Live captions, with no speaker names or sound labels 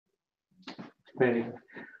Very good.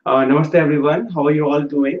 Namaste, everyone. How are you all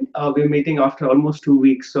doing? We're meeting after almost 2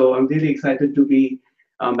 weeks, so I'm really excited to be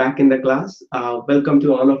back in the class. Welcome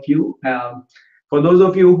to all of you. For those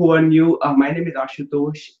of you who are new, my name is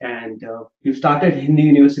Ashutosh, and we started Hindi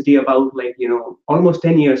University about almost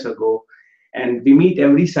 10 years ago, and we meet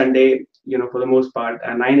every Sunday, for the most part,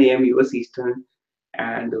 at 9 a.m. US Eastern,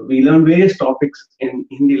 and we learn various topics in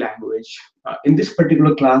Hindi language. In this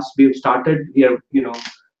particular class, we've started. We are,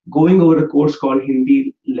 going over a course called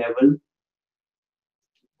Hindi Level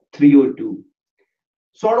 302,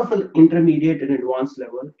 sort of an intermediate and advanced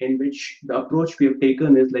level, in which the approach we have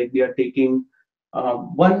taken is like we are taking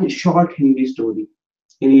one short Hindi story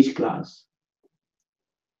in each class.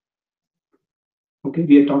 Okay,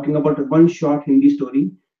 we are talking about one short Hindi story,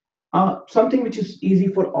 something which is easy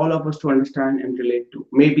for all of us to understand and relate to.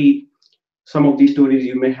 Maybe some of these stories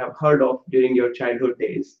you may have heard of during your childhood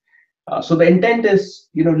days. So the intent is,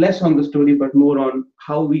 less on the story, but more on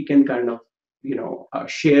how we can kind of,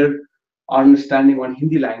 share our understanding on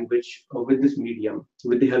Hindi language with this medium,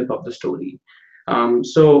 with the help of the story.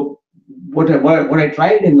 So what I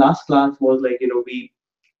tried in last class was like,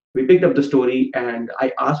 we picked up the story, and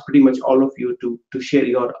I asked pretty much all of you to share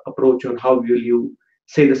your approach on how will you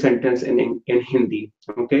say the sentence in Hindi.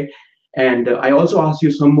 Okay. And I also asked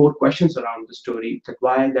you some more questions around the story, that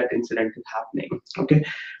why that incident is happening. Okay.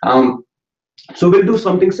 Um, so we'll do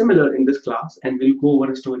something similar in this class, and we'll go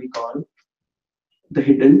over a story called The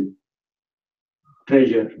Hidden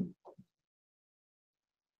Treasure.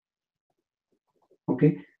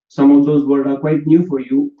 Okay. Some of those words are quite new for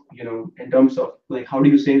you, in terms of like how do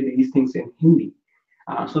you say these things in Hindi.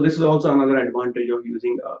 So this is also another advantage of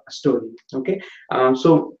using a story. Okay.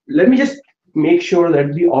 So let me just make sure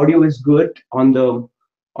that the audio is good on the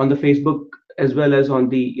Facebook as well as on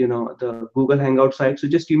the Google Hangout site. So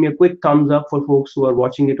just give me a quick thumbs up for folks who are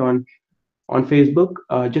watching it on Facebook,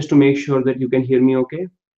 just to make sure that you can hear me. Okay.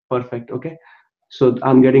 Perfect. Okay. So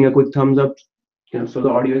I'm getting a quick thumbs up. So the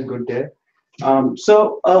audio is good there.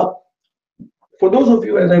 For those of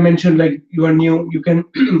you, as I mentioned, like you are new, you can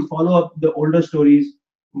follow up the older stories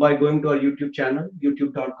by going to our YouTube channel,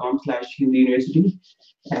 youtube.com/Hindi University.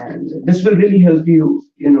 And this will really help you,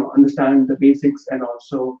 understand the basics and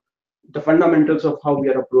also the fundamentals of how we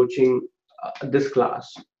are approaching this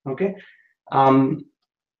class. Okay. Um,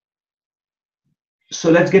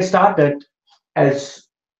 so let's get started. As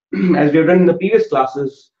as we have done in the previous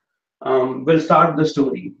classes, we'll start the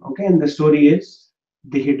story. Okay. And the story is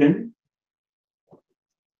The Hidden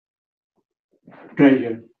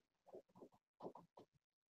Treasure.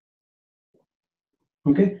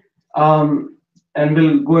 Okay. And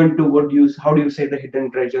we'll go into how do you say the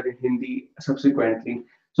hidden treasure in Hindi subsequently.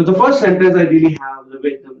 So the first sentence I really have,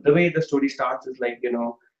 the way the story starts is like,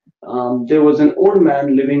 there was an old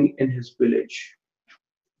man living in his village.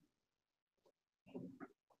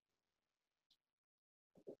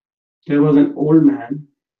 There was an old man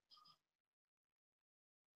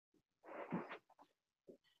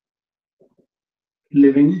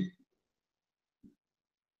living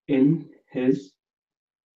in his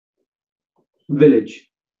village.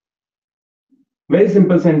 Very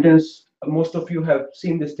simple sentence. Most of you have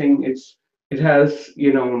seen this thing. It has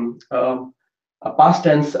a past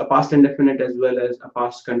tense, a past indefinite, as well as a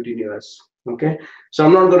past continuous. Okay, so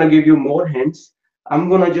I'm not going to give you more hints. I'm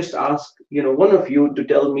going to just ask one of you to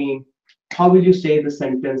tell me how will you say the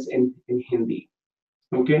sentence in Hindi.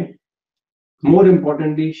 Okay. More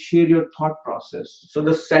importantly, share your thought process. So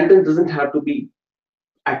the sentence doesn't have to be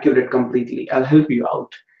accurate completely. I'll help you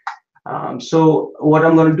out. So what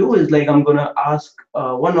I'm going to do is like I'm going to ask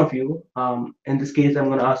one of you. In this case, I'm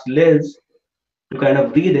going to ask Liz to kind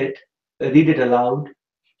of read it aloud,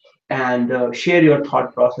 and share your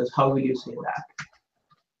thought process. How will you say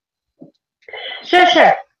that? Sure,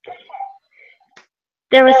 sure.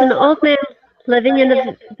 There was an old man living in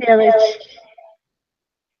the village.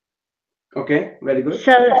 Okay, very good.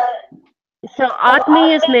 So, so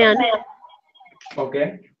Admi is man,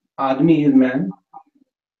 Okay, Admi is man.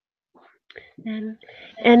 and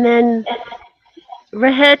then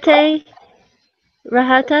Rahate,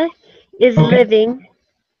 Rahata is Okay, living.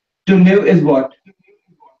 to live is what?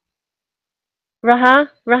 Rahana,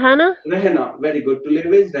 Rehna. Very good. To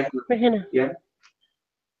live is rehna. Rahana, Yeah,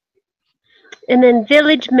 and then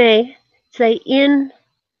village may say in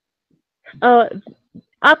oh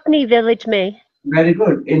Apni village may. very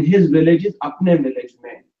good. In his village is apne village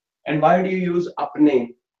mein. And why do you use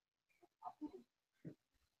apne?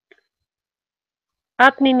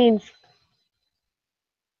 Apni means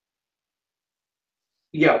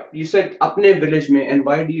Yeah, you said apne village mein, and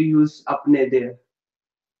why do you use apne there?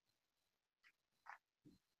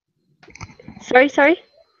 Sorry.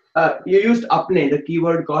 You used apne, the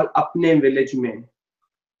keyword called apne village mein.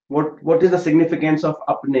 What is the significance of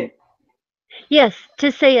apne? Yes,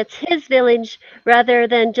 to say it's his village rather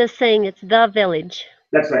than just saying it's the village.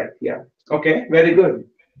 That's right. Yeah. Okay. Very good.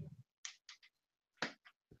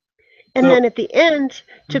 And So then at the end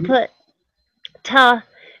to mhm. put ta,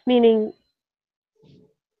 meaning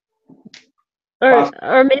or Past.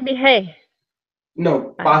 or maybe hey.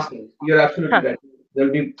 No, Uh, past tense. You're absolutely ta. right.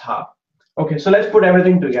 There'll be tha. Okay. So let's put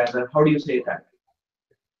everything together. How do you say that?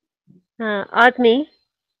 Admi,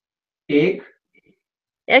 Ek,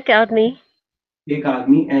 ek admi. ek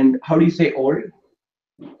aadmi, and how do you say old?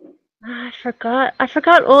 I forgot. I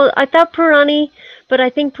forgot old. I thought Purani, but I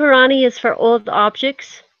think Purani is for old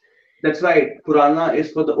objects. That's right. Purana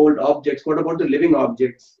is for the old objects. What about the living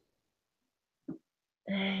objects?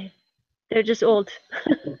 Eh, they're just old.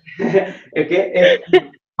 Okay.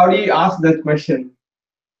 How do you ask that question?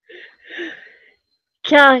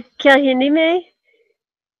 क्या क्या हिंदी में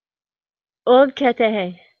old कहते हैं?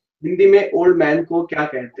 हिंदी में old man को क्या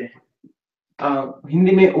कहते हैं?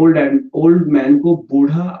 हिंदी में ओल्ड मैन को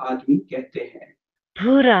बूढ़ा आदमी कहते हैं.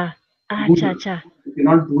 बूढ़ा. अच्छा बूढ़ा. अच्छा. Okay,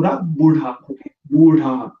 not bura, budha. Okay,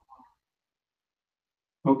 budha.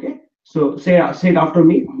 Okay, so say it after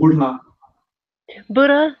me, budha.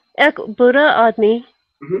 बूढ़ा एक बूढ़ा आदमी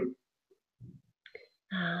Mhm.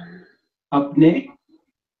 um, अपने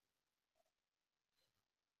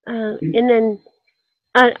in an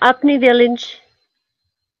अपनी village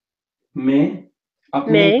में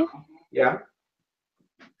अपने में या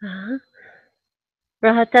uh,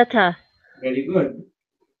 रहता था. Very good.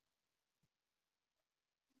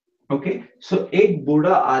 ओके, सो एक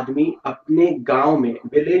बूढ़ा आदमी अपने गांव में,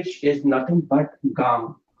 विलेज इज नथिंग बट गांव.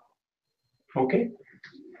 ओके.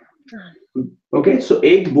 ओके, सो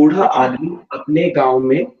एक बूढ़ा अच्छा. आदमी अपने गांव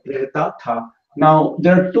में रहता था. Now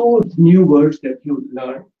there are to new words that you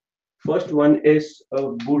learn. First one is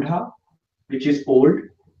budha, which is old,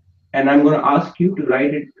 and I'm going to ask you to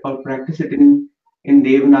write it or practice it in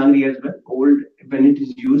Devanagari as well. Old, when it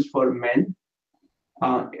is used for men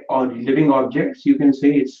or living objects, you can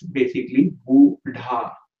say it's basically budha.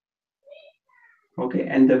 Okay,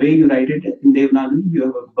 and the way you write it in Devanagari, you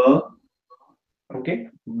have a b, okay,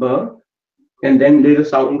 b, and then there's a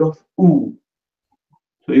sound of oo.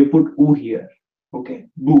 So you put oo here, okay,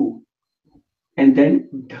 boo, and then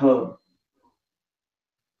dh,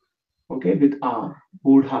 okay, with r,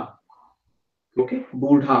 budha, okay,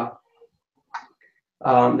 budha.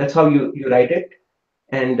 That's how you write it.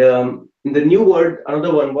 And the new word,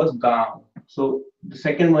 another one was gaon. So the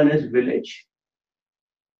second one is village.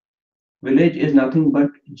 Village is nothing but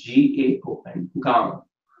Gaon, gaon.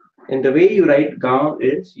 And the way you write gaon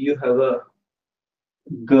is you have a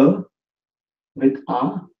g with a,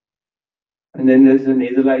 and then there's a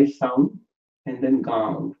nasalized sound, and then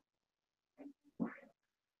gaon.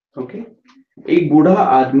 Okay. एक बूढ़ा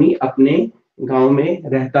आदमी अपने गांव में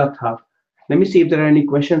रहता था. Let me see if there are any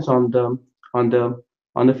questions on the on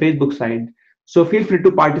the Facebook side. So feel free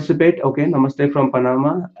to participate. Okay, namaste from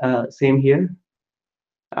Panama. Same here.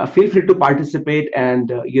 Feel free to participate,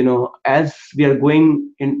 and as we are going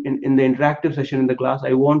in the interactive session in the class,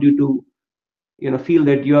 I want you to feel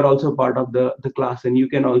that you are also part of the class, and you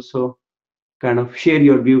can also kind of share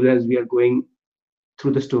your views as we are going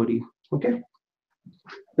through the story. Okay,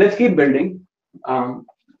 let's keep building.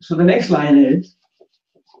 So the next line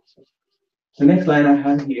I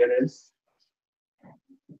have here is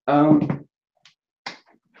um,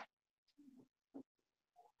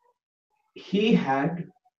 he had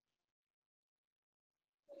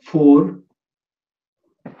four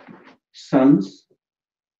sons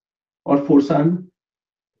or four sons.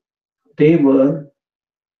 They were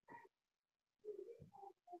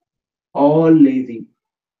all lazy.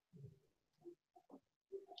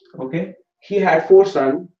 Okay, he had four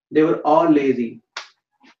sons. They were all lazy.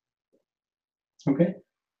 Okay,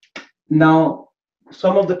 now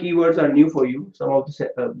some of the keywords are new for you, some of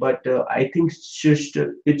the but I think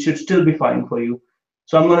it should still be fine for you.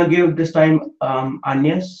 So I'm going to give this time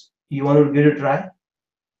Agnes, you want to give it a try?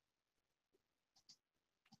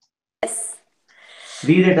 Yes.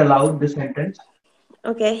 Read it aloud, the sentence.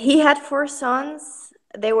 Okay. He had four sons.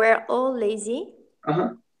 They were all lazy.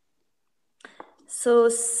 Uh-huh. So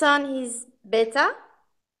son is beta,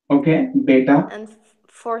 Okay, beta. and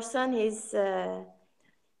four son is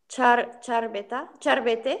char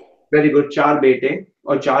bete. Very good. चार बेटे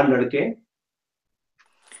और चार लड़के.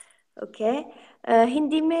 Okay.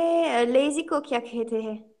 Hindi में lazy को क्या कहते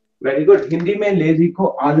हैं? Very good. हिंदी में लेजी को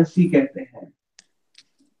आलसी कहते हैं.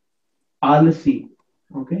 आलसी.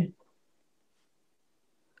 Okay.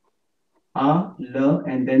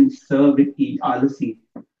 and then sir with e, alasi.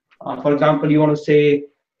 For example, you want to say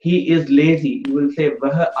he is lazy, you will say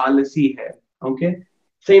वह आलसी है. Okay.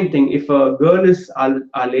 Same thing. If a girl is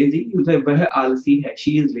lazy, you say वह आलसी है.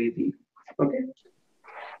 She is lazy. Okay.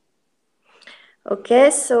 Okay,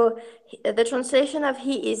 so the translation of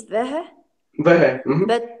he is वह, वह.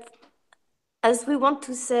 but as we want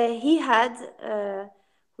to say he had,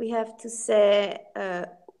 we have to say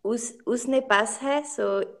उसने pas है,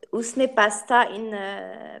 so उसने pasta in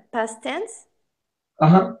past tense.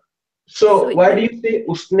 Uh-huh. So So why do you say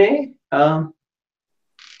उसने?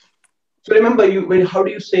 So remember, how do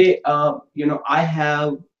you say? I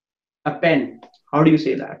have a pen. How do you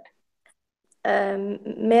say that?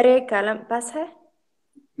 मेरे कलम पास है.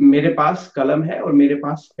 मेरे पास कलम है और मेरे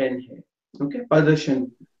पास पेन है. Okay.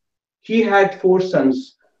 Possession. He had 4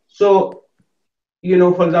 sons. So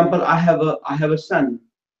for example, I have a son.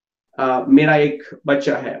 मेरा एक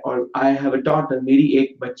बच्चा है और I have a daughter. मेरी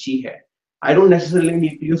एक बच्ची है. I don't necessarily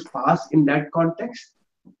need to use past in that context.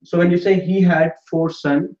 So when you say he had 4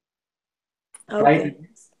 sons, right? Okay.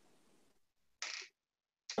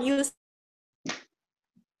 Use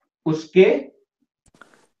उसके.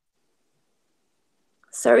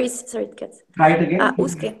 sorry it gets. Try it again.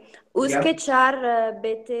 उसके Yeah. चार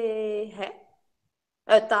बेटे हैं.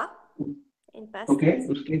 था in past Okay. tense.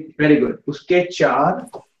 उसके very good. उसके 4.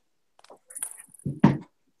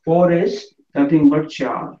 4 is nothing but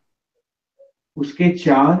 4. उसके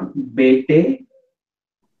 4 बेटे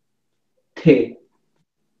थे.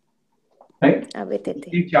 Right? बेटे थे.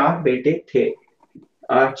 उसके 4 बेटे थे.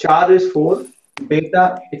 4 is 4.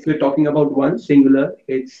 Beta, if you're talking about one singular,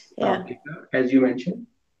 it's beta, as you mentioned.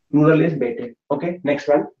 Plural is bete. Okay, next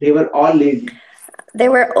one. They were all lazy. They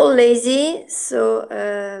were all lazy, so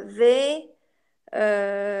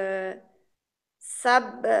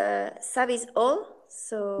sab is all,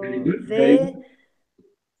 so Very good. Very good.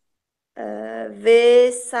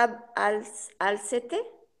 ve sab alsete.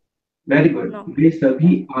 Very good. No. वे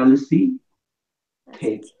सभी आलसी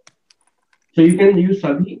थे. So you can use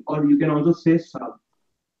sabhi or you can also say sab.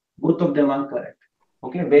 Both of them are correct.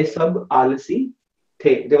 Okay, वे सब आलसी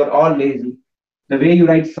थे. They were all lazy. The way you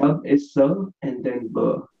write sub is sub and then b.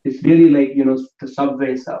 It's really like the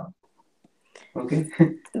subway sub. Okay.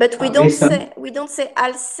 But we don't say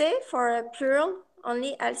alse for a plural.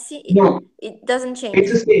 Only alsi. No, it doesn't change.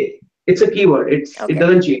 it's a state. It's a keyword. It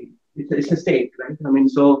doesn't change. It's a state, right? I mean,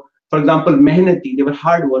 so for example, mehnati, they were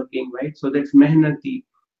hardworking, right? So that's mehnati.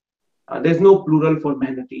 There's no plural for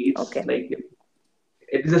mehnati. It's like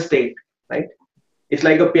it is a state, right? It's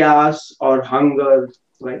like a pyas or hunger,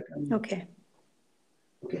 right? Okay.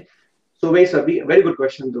 So very good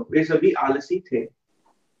question though. Ve sabhi alasi the.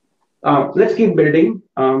 Let's keep building,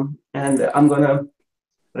 and I'm gonna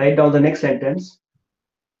write down the next sentence.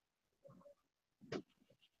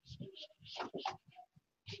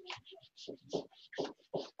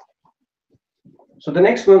 So the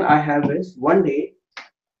next one I have is one day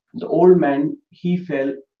the old man he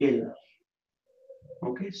fell ill.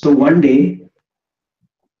 Okay, so one day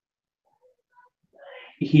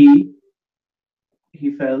he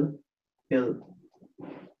fell ill.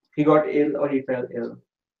 He got ill or he fell ill.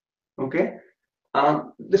 Okay.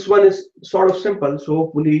 This one is sort of simple, so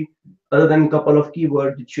hopefully, other than a couple of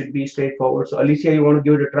keywords, it should be straightforward. So Alicia, you want to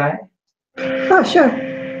give it a try? Oh, sure.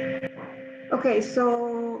 Okay, so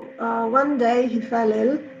one day he fell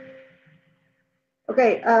ill.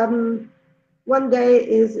 Okay, one day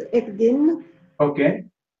is ek din. Okay.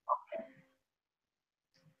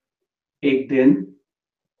 Ek din.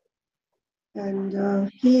 And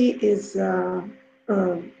he is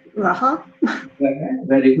Raha.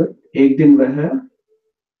 Very good. Ek din vah.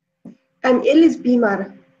 And ill is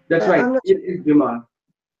bimar. That's right. It is bimar.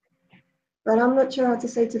 But I'm not sure how to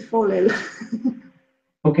say to fall ill.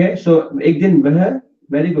 Okay, so ek din vah.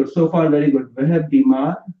 Very good. So far, very good. Vah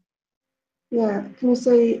bimar. Yeah, can you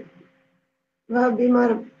say vah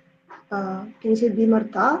bimar? Can you say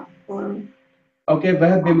bimar tha? Or Okay,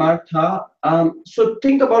 vah bimar tha. So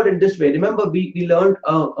think about it this way. Remember, we learned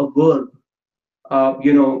a verb,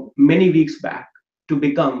 many weeks back, to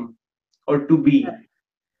become or to be.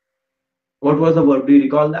 What was the verb? Do you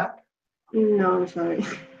recall that? No, I'm sorry.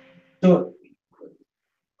 So,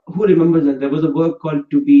 who remembers that? There was a verb called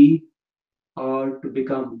to be or to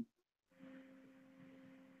become.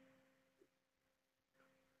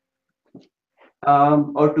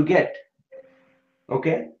 Or to get.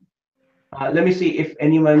 Okay. Let me see if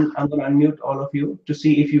anyone, I'm going to unmute all of you to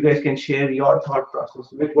see if you guys can share your thought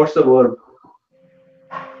process. What's the verb?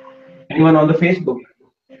 Anyone on the Facebook?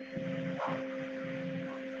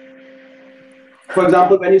 For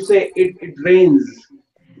example, when you say it rains,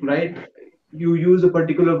 right? you use a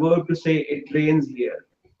particular verb to say it rains here.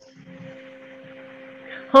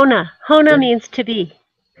 Hona. Hona Okay? means to be.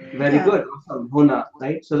 Very Yeah. good. Awesome. Hona,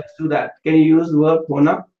 right? So let's do that. Can you use the verb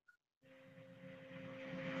hona?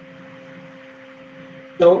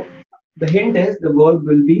 So the hint is the verb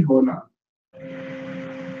will be hona.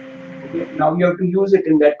 Okay. Now you have to use it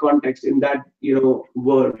in that context, in that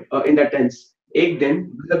verb, in that tense. एक दिन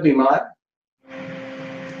वह बीमार,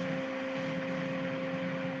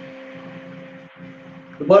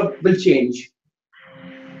 the verb will change.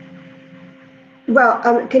 Well,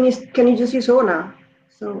 can you just use Ona?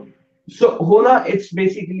 So So hona, it's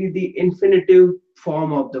basically the infinitive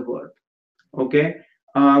form of the verb. Okay.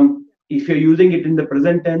 If you're using it in the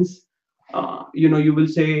present tense, you will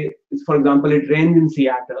say, for example, it rains in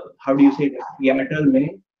Seattle. How do you say that? Seattle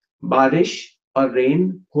में बारिश or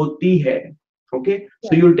rain होती है. Okay.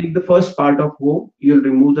 So you'll take the first part of ho, you'll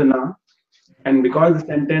remove the na, and because the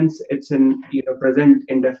sentence it's in present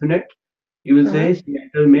indefinite, you will say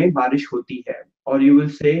Seattle में बारिश होती है, or you will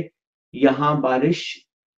say यहाँ बारिश.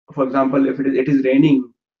 For example, if it is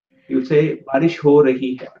raining, you say बारिश हो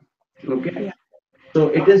रही है. Okay. yeah. So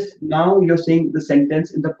it is now you're saying the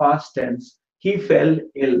sentence in the past tense. He fell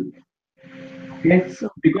ill. Okay, So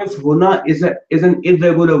because hona is an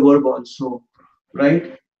irregular verb also,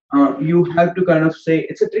 right? You have to kind of say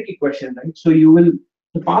it's a tricky question, right? So you will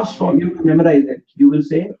the past form you can memorize it. You will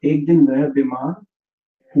say एक दिन वह बीमार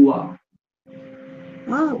हुआ,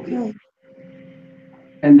 okay.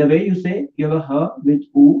 and the way you say you have a her with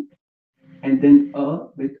u and then a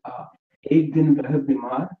with a. एक दिन वह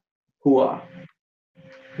बीमार हुआ.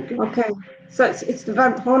 Okay. Okay. So it's the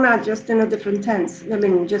verb Hona just in a different tense. I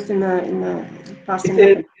mean, just in the past It's an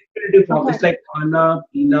indefinite. infinitive form. Okay. It's like ana,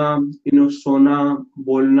 ina, sona,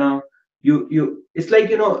 bolna. It's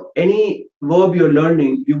like any verb you're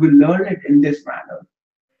learning, you will learn it in this manner,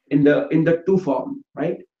 in the to form,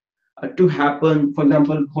 right? To happen, for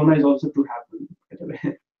example, hona is also to happen, by the way,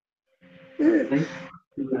 right?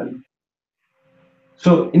 Yeah.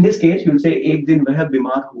 So in this case, you'll say ek din vah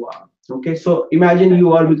bimar hua. Okay, so imagine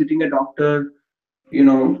you are visiting a doctor,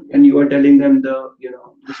 and you are telling them the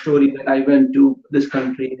story that I went to this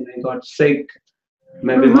country and I got sick.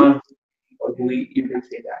 मैं Mm-hmm. बीमार or hui, you can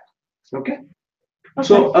say that. Okay.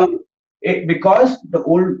 So Okay. because the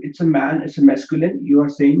old it's a man, it's a masculine, you are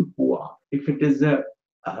saying hua. If it is a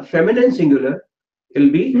feminine singular,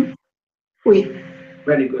 it'll be Oui.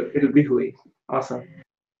 very good. It'll be hui. Awesome.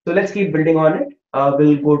 So let's keep building on it.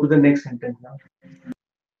 We'll go to the next sentence now.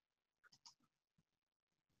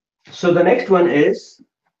 So the next one is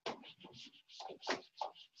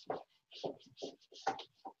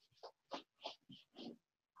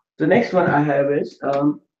the next one I have is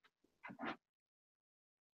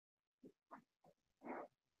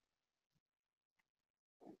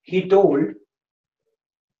he told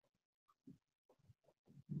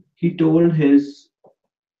he told his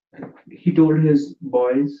he told his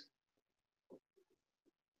boys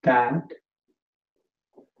that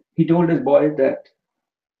he told his boys that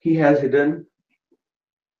he has hidden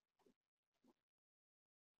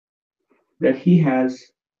that he has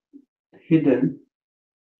hidden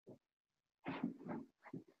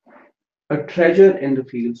a treasure in the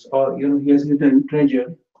fields, or he has hidden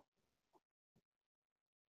treasure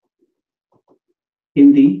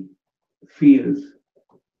in the fields.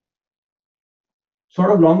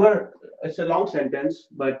 Sort of longer. It's a long sentence,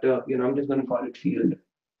 but I'm just going to call it field.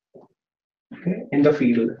 Okay, in the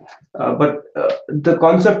field. But the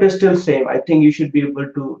concept is still same. I think you should be able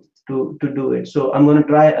to do it. So I'm going to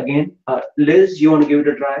try again. Liz, you want to give it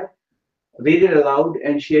a try? Read it aloud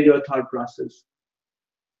and share your thought process.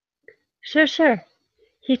 Sure, sure.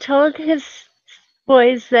 He told his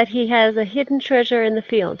boys that he has a hidden treasure in the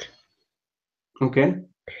field. Okay.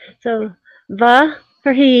 So, va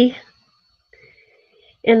for he.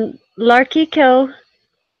 In Larky Co,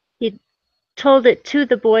 he told it to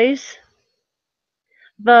the boys.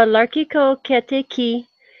 Va Larky Co kete ki.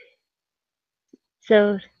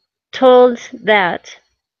 So, told that.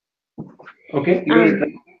 Okay. You will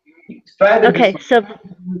try with this Okay, one. so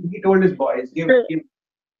He told his boys.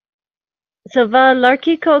 va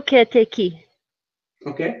Larky Co kete ki.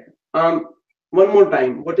 Okay. One more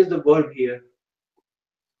time. What is the verb here?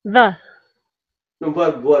 Va. No,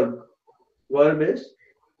 verb. Verb is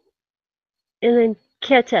And then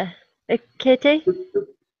kete. Kete?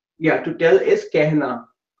 yeah. To tell is कहना,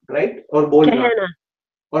 right? Or बोलना. Kahana.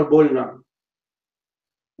 Or बोलना.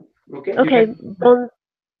 Okay. You Okay, can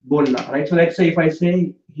बोलना, right? So let's say if I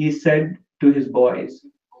say he said to his boys,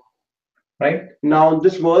 right? Now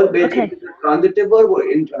this verb is okay. it a transitive verb or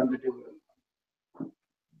intransitive verb?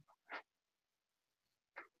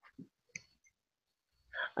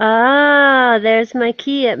 Ah, there's my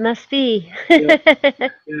key. It must be. Yeah, yeah.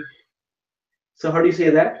 So how do you say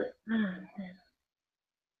that?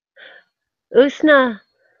 Usna,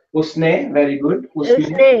 Usne, very good. Usne,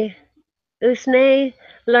 usne, usne,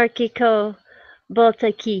 larki ko,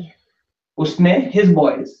 bolta ki. usne, his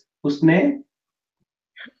boys. Usne,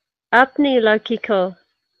 Apni larki ko,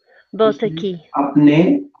 bolta उसने ki.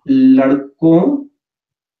 अपने लड़कों,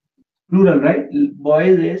 plural, right?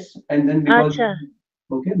 Boys is, and then because, Acha,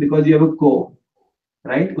 okay, because you have a को,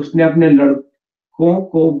 right? उसने अपने लड़कों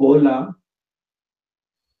को बोला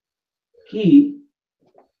कि,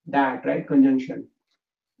 that, right? Conjunction.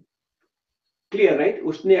 Clear, right?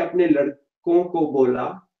 उसने अपने लड़कों को बोला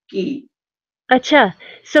कि, acha.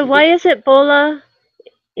 So why is it bola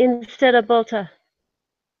instead of bolta?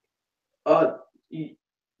 uh,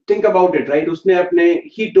 think about it, right? उसने अपने,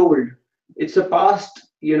 he told, it's a past,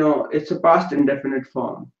 it's a past indefinite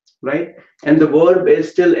form, right? And the verb is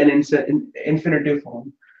still an infinitive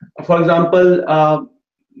form. For example,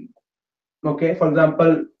 okay, for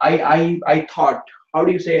example, I thought. How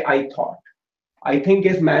do you say I thought? I think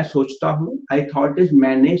is मैं सोचता हूँ. I thought is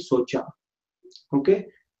मैंने सोचा. Okay,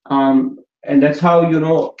 and that's how you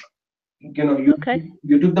Okay.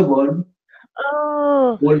 you took the verb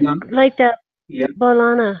Oh, बोलना. like that Yeah,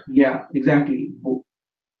 bolana. yeah, exactly.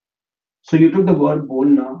 So you took the word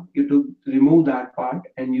bolna, you took remove that part,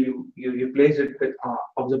 and you replace it with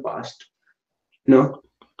of the past. No?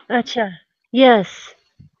 Acha. Yes.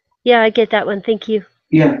 Yeah, I get that one. Thank you.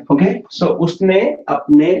 Yeah. Okay. So उसने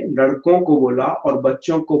अपने लड़कों को बोला और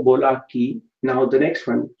बच्चों को बोला कि. Now the next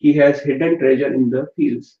one. He has hidden treasure in the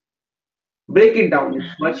fields. Break it down.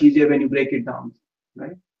 It's much easier when you break it down,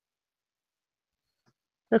 right?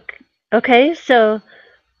 Okay. Okay. So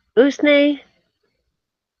usne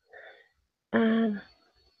um,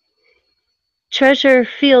 treasure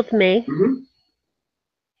field me, Mm-hmm.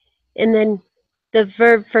 and then the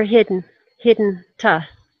verb for hidden, hidden ta,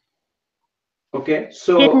 Okay. hidden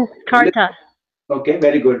So karta. okay,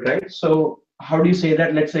 very good, right? So how do you say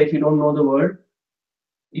that? Let's say if you don't know the word,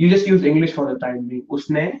 you just use English for the time being.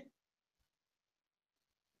 उसने,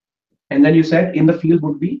 and then you said in the field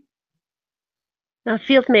would be.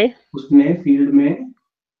 Field me, उसने field में,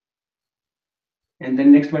 and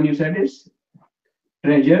then next one you said is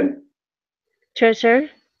treasure, treasure,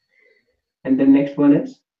 and then next one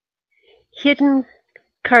is hidden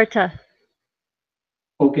karta.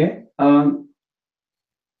 okay.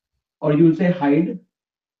 Or you'll say hide,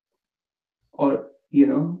 or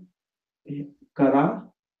kara.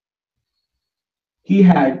 He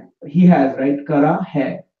has, right? Kara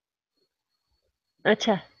hai.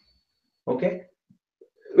 Acha. Okay.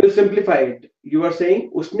 We'll simplify it. You are saying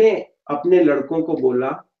उसने अपने लड़कों को बोला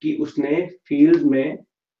कि उसने field में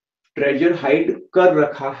treasure hide कर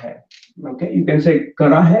रखा है. Okay. You can say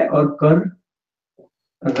करा है और कर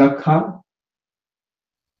रखा,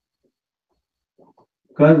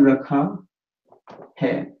 कर रखा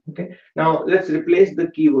है. Okay. Now let's replace the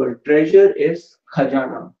keyword. Treasure is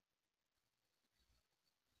khajana.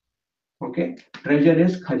 Okay. Treasure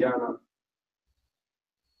is khajana.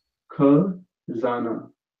 Khazana.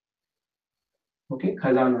 Okay.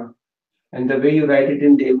 Khazana. And the way you write it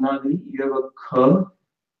in Devanagari, you have a kh,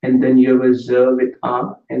 and then you have a z with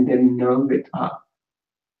a, and then n with a.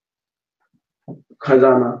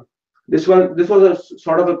 Khazana. This was a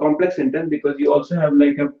sort of a complex sentence because you also have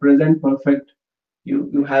like a present perfect.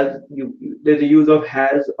 You have there's a use of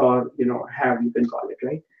has or have, you can call it,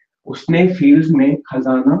 right. Usne fields mein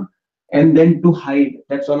khazana, and then to hide,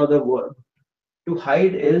 that's another verb. To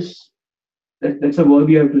hide is that's a verb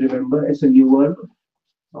you have to remember. It's a new verb.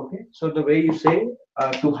 Okay, so the way you say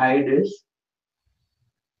to hide is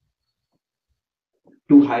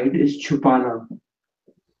chupana.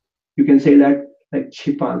 You can say that like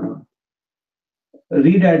chipana.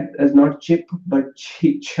 Read it as not chip but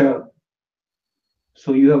ch.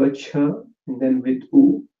 So you have a ch, and then with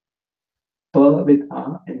u, pa with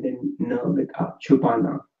a, and then n with a.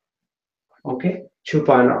 Chupana. Okay,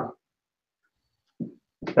 chupana.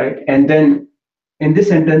 Right, and then in this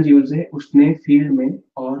sentence you will say उसने field में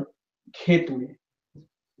और खेत में.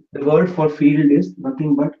 The word for field is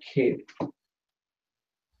nothing but खेत.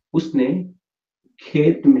 उसने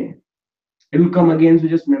खेत में. It will come again, so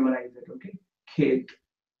just memorize it. Okay, खेत.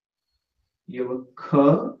 You have a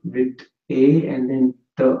kh with a and then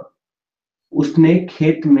the. उसने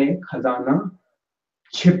खेत में खजाना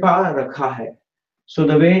छिपा रखा है. So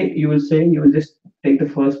the way you will say, you will just take the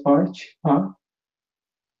first part, छिपा,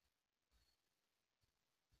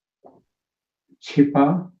 छिपा,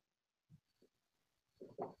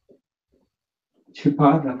 छिपा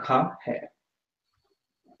रखा है.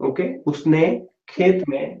 Okay, उसने खेत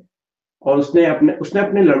में, और उसने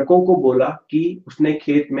अपने लड़कों को बोला कि उसने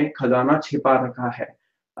खेत में खजाना छिपा रखा है.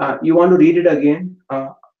 You want to read it again,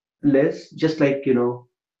 Liz? Just like,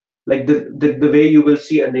 like the way you will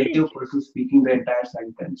see a native person speaking the entire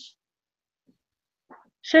sentence.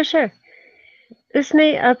 Sure, sure.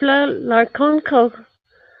 उसने अपना लड़कों को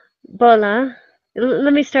बोला.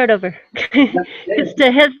 Let me start over. Because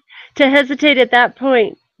to hesitate at that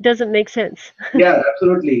point doesn't make sense. Yeah,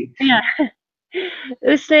 absolutely. Yeah.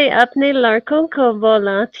 उसने अपने लड़कों को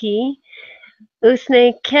बोला कि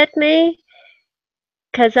उसने खेत में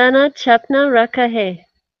खजाना छपना रखा है.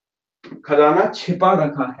 खजाना छिपा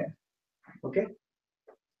रखा है. ओके,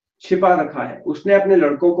 छिपा रखा है. उसने अपने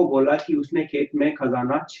लड़कों को बोला कि उसने खेत में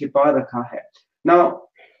खजाना छिपा रखा है. Now,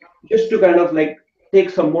 just to kind of like take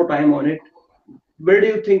some more time on it, where do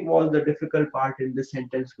you think was the difficult part in this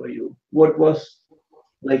sentence for you? What was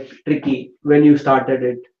like tricky when you started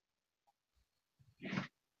it?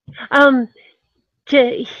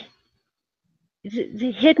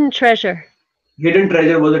 The hidden treasure. Hidden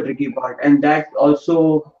treasure was a tricky part, and that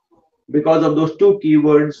also, because of those two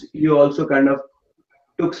keywords, you also kind of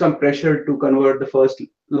took some pressure to convert the first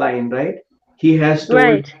line, right? He has told,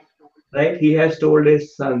 Right. right? He has told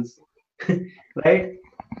his sons, right?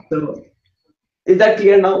 So is that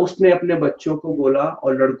clear now? उसने अपने बच्चों को बोला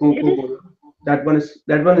और लड़कों को बोला. That one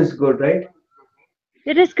is good, right?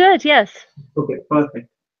 It is good, yes. Okay, perfect.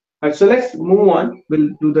 Alright, so let's move on. We'll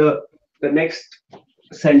do the next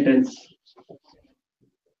sentence.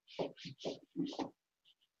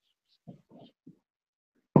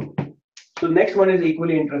 So next one is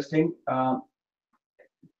equally interesting.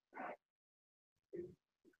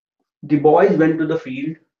 The boys went to the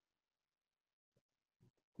field.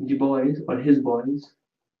 The boys, or his boys,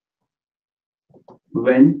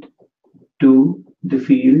 went to the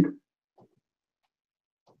field.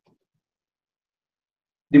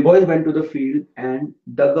 The boys went to the field and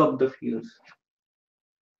dug up the fields.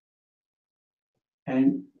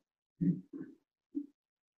 And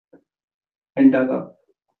dug up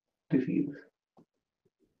the fields.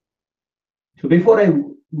 So before I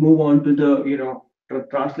move on to the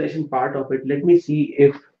translation part of it, let me see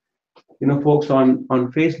if folks on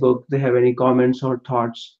Facebook, they have any comments or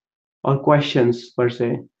thoughts or questions per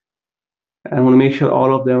se. I want to make sure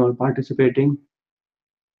all of them are participating.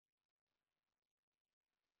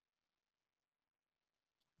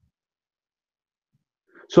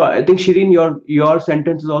 So I think Shireen, your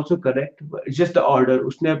sentence is also correct. It's just the order.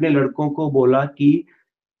 उसने अपने लड़कों को बोला कि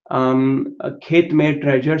खेत में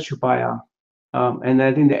treasure छुपाया. And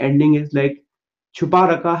I think the ending is like छुपा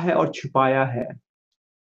रखा है और छुपाया है.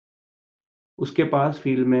 उसके पास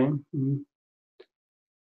फील्ड में.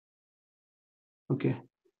 Okay.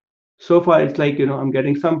 So far it's like I'm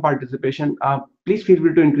getting some participation. Please feel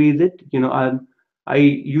free to increase it. I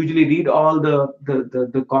usually read all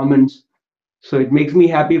the comments, so it makes me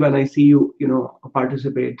happy when I see you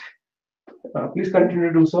participate. Please continue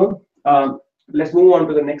to do so. Let's move on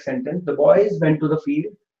to the next sentence. The boys went to the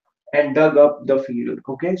field and dug up the field.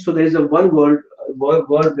 Okay, so there is a one word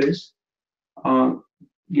verb is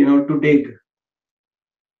to dig.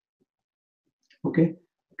 Okay,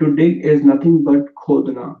 to dig is nothing but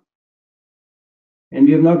khodna, and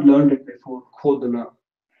we have not learned it before. Khodna.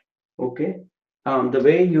 Okay, the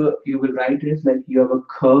way you will write is like you have a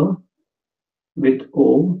k with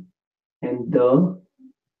o and the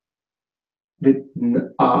with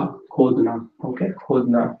khodna. Okay,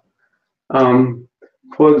 khodna.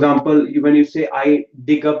 For example, when you say I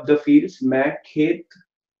dig up the fields, मैं खेत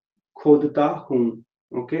खोदता हूँ.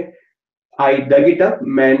 Okay, I dug it up.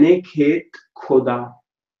 मैंने खेत खोदा.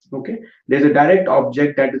 Okay, there's a direct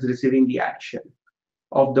object that is receiving the action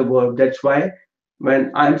of the verb. That's why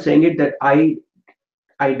when I'm saying it that I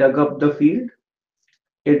dug up the field,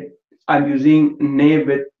 I'm using ने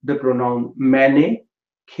with the pronoun मैंने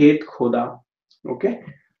खेत खोदा. Okay,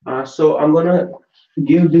 so I'm gonna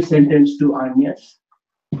give this sentence to Agnes.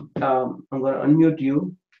 I'm gonna unmute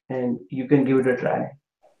you and you can give it a try.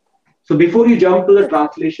 So before you jump to the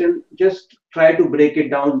translation, just try to break it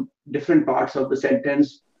down different parts of the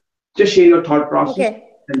sentence. Just share your thought process, Okay.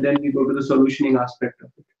 and then we go to the solutioning aspect of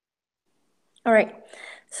it. All right.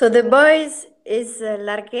 So the boys is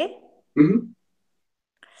largué.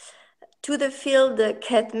 To the field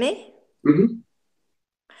खेत में.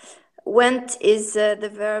 Went is the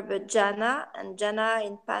verb jana, and jana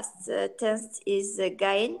in past tense is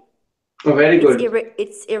gain. Oh, very good.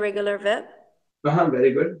 It's irregular verb.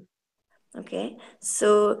 Very good. Okay.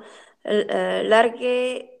 So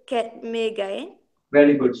largué खेत में gain.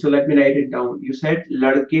 Very good. So let me write it down. You said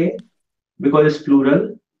ladke because it's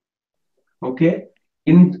plural. Okay.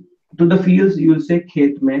 In To the fields, you will say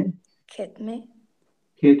खेत में.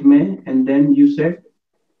 and then you said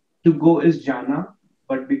to go is jana,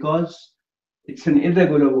 but because it's an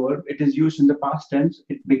irregular verb, it is used in the past tense,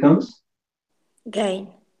 it becomes गए.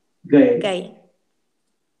 gaye. गए.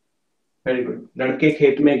 Very good. लड़के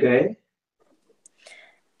खेत में गए.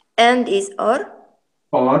 And is or.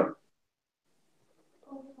 Or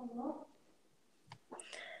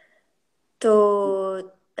तो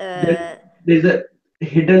there's a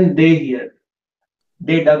hidden they here.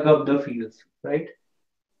 They dug up the fields, right?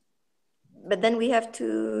 but then we have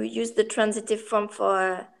to use the transitive form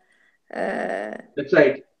for That's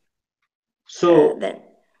right. So then.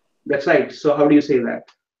 that's right. So how do you say that?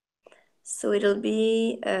 So it'll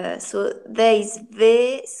be so there is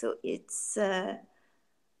ve, so it's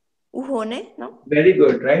uhone, no? Very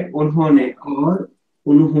good, right? Unhone or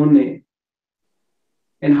unhone.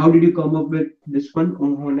 And how did you come up with this one,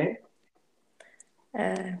 unhone?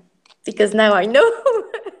 Because now I know.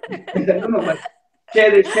 No, no, but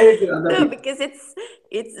share it with other No, people. because it's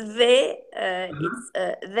ve, it's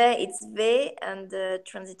there, it's ve, and the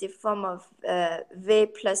transitive form of ve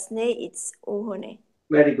plus ne, it's uhone.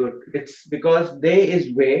 Very good. It's because they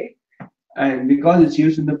is way, and because it's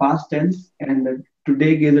used in the past tense, and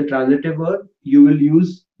today gives a transitive verb, you will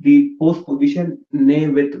use the postposition ne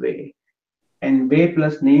with way. And way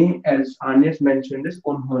plus ne, as Agnes mentioned, is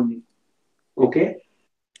unhone. Okay,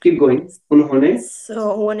 keep going. Unhone,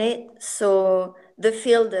 So hone, so the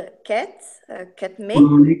field cat me,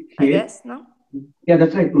 unhone I khet. guess, no? Yeah,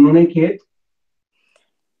 that's right. Unhone khet,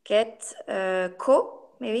 Cat ko,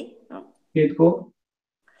 maybe, no? khet ko.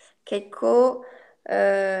 Cat ko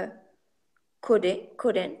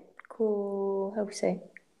koden, how to say?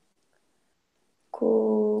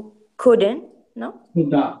 Koden, no?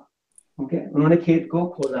 Khoda. Okay, उन्होंने खेत को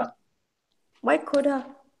खोदा. Why koda?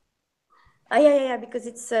 Ah, yeah, because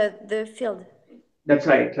it's the field. That's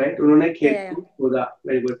right, right? उन्होंने खेत Yeah. को खोदा.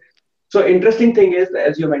 Very good. So interesting thing is,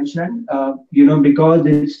 as you mentioned, because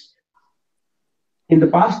it's in the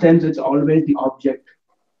past tense, it's always the object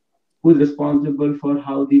who's responsible for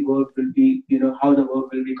how the verb will be, how the verb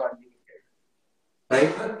will be conjugated,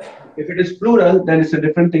 right? If it is plural, then it's a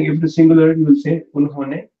different thing. If it is singular, you will say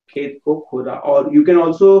unhone खेत को खोदा. Or you can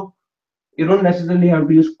also, you don't necessarily have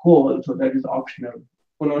to use को also. That is optional.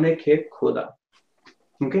 उन्होंने खेत खोदा.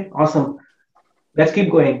 Okay, awesome. Let's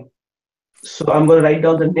keep going. So I'm going to write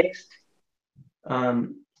down the next,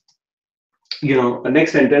 um, a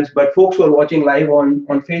next sentence. But folks who are watching live on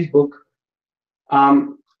Facebook,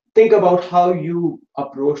 um, think about how you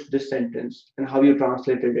approached this sentence and how you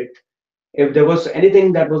translated it. If there was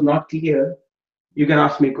anything that was not clear, you can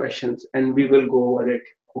ask me questions and we will go over it.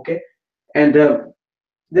 Okay. And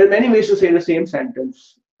there are many ways to say the same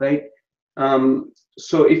sentence, right?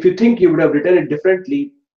 So if you think you would have written it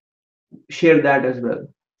differently, share that as well,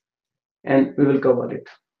 and we will cover it.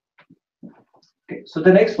 Okay. So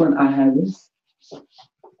the next one I have is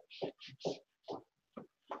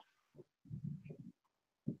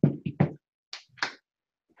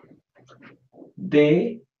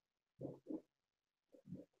they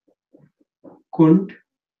couldn't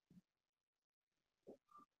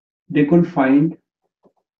they couldn't find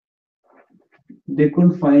they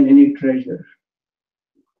couldn't find any treasure.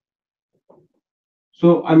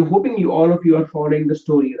 So I'm hoping all of you are following the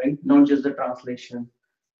story, right? Not just the translation,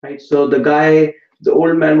 right? So the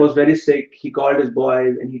old man was very sick. He called his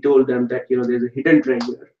boys and he told them that there's a hidden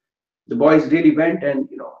treasure. The boys really went and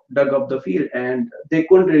dug up the field, and they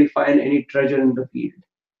couldn't really find any treasure in the field.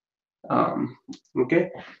 Okay,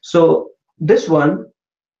 so this one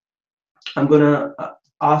I'm gonna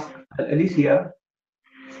ask Alicia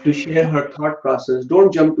to share her thought process.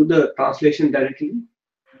 Don't jump to the translation directly.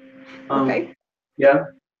 Okay. Yeah.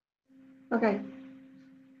 Okay.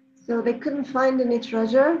 So they couldn't find any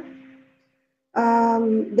treasure.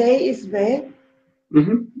 They is where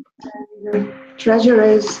Mm-hmm. the treasure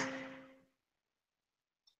is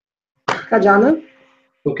Kajana,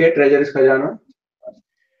 Okay, treasure is khajana.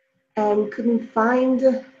 and couldn't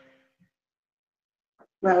find.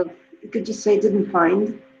 Well, you could just say didn't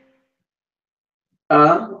find.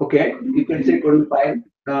 Okay, you can say couldn't find.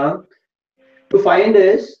 To find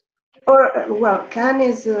is Or well, can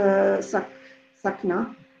is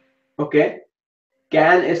sakna, okay.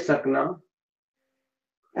 Can is sakna.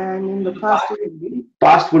 and in So the the past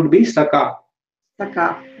past would be saka.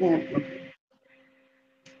 saka. Yeah.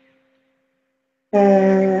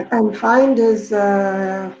 And find is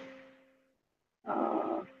I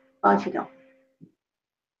forgot.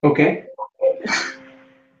 Okay,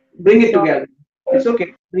 bring it So together. It's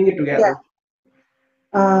okay. Bring it yeah. together.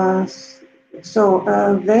 So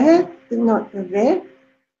where not where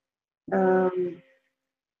um,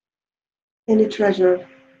 any treasure,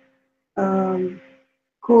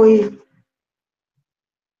 कोई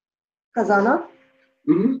खजाना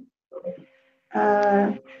Mm-hmm.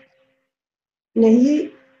 नहीं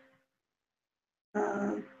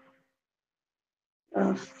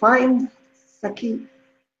find सकी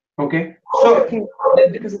Okay. So okay th-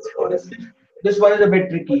 th- because it's forest. this one is a bit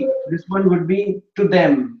tricky. This one would be to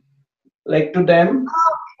them. Like to them,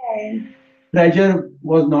 Okay. treasure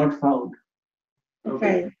was not found.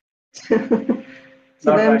 Okay. Okay. To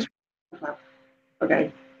Not them. right.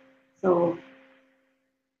 Okay. So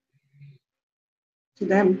to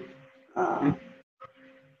them. Uh,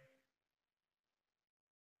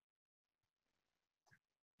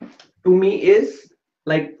 To me is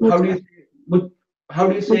like how do मुझको you say, how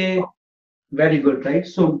do you say very good, right?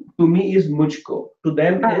 So to me is mujhko. To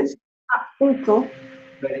them is उनको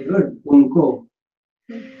very good. Unko.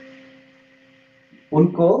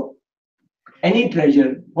 Unko. Any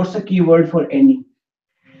treasure. What's the key word for any?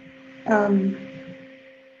 um,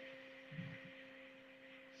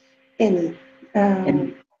 any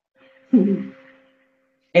Any. um,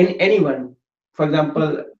 Anyone. For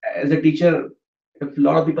example, as a teacher, if a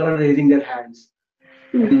lot of people are raising their hands,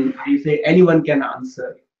 and I say anyone can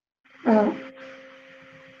answer. uh,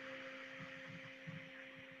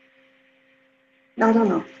 I don't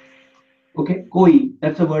know. Okay, koi.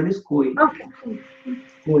 That's the word is koi. Okay.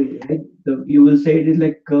 Koi, right? You will say it is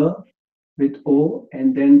like ka with o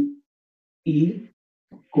and then e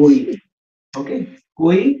koi. Okay,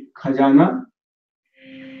 koi khajana,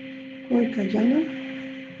 कोई खजाना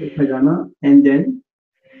koi khajana, and then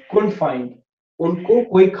couldn't find. Unko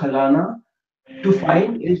koi khajana. To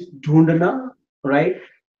find is dhundna, right?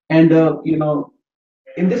 And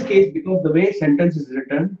in this case, because the way sentence is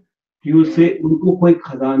written, you will say उनको कोई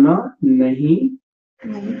खजाना नहीं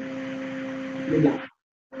नहीं मिला.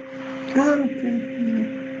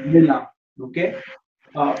 okay. Mila. Okay.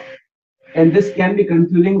 Uh, and this can be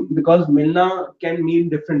confusing because milna can mean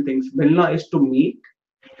different things. Milna is to meet.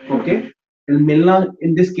 Okay. And milna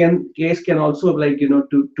in this case can also like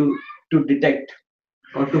to detect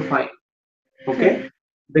or to find. Okay.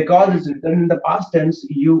 Because it's written in the past tense,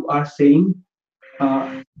 you are saying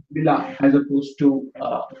uh, mila as opposed to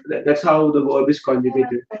that's how the verb is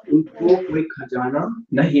conjugated. उनको कोई खजाना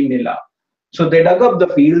नहीं मिला. So they dug up the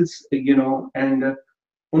fields, and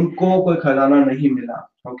उनको कोई खजाना नहीं मिला.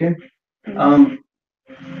 Okay. Um,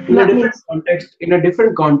 in a That different means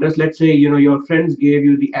context, let's say your friends gave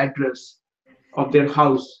you the address of their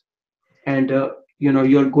house, and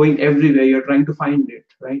you're going everywhere. You're trying to find it,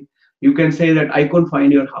 right? You can say that I couldn't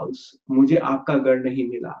find your house. मुझे आपका घर नहीं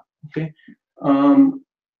मिला. Okay.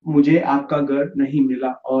 मुझे आपका घर नहीं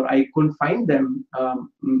मिला, or I couldn't find them.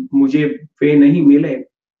 मुझे वे नहीं मिले.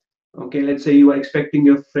 Okay, let's say you are expecting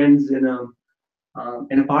your friends in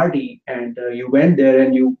a party, and you went there,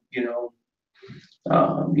 and you didn't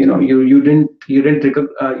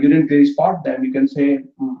really spot them. You can say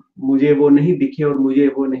मुझे वो नहीं दिखे और मुझे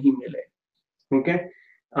वो नहीं मिले. Okay.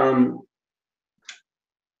 um,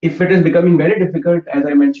 if it is becoming very difficult, as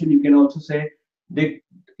I mentioned, you can also say they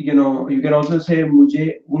you can also say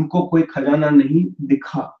मुझे उनको कोई खजाना नहीं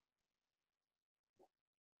दिखा.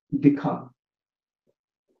 दिखा.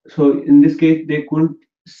 So in this case, they couldn't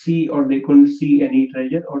see, or they couldn't see any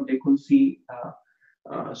treasure, or they couldn't see.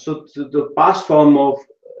 So the past form of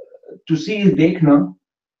to see is dekhna,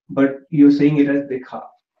 but you're saying it as dekha.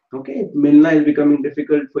 Okay, milna is becoming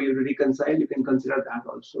difficult for you to reconcile. You can consider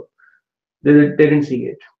that also. They didn't see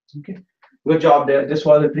it. Okay, good job there. This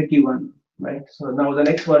was a tricky one, right? So now the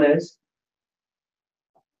next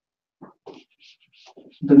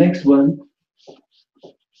one.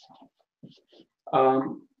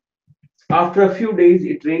 Um, After a few days,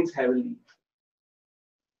 it rains heavily.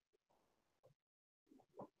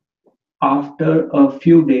 After a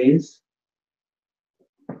few days,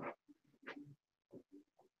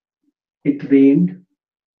 it rained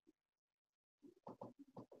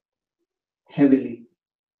heavily.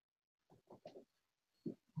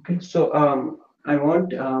 Okay, so I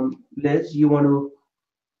want Liz,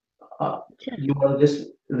 uh, Sure, you want to just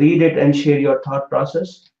read it and share your thought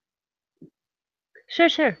process.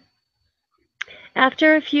 sure.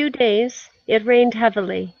 After a few days, it rained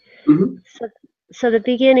heavily. Mm-hmm. So, so the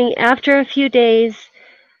beginning, after a few days,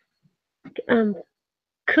 um,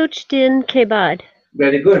 kuch din ke baad.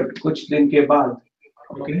 Very good. Kuch din ke baad.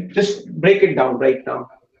 Okay, just break it down right now.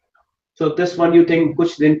 So this one you think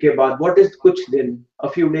kuch din ke baad. What is kuch din? A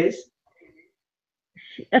few days.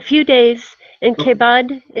 A few days, and ke Okay.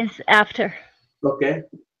 baad is after. Okay.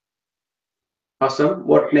 Awesome.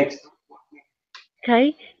 What next?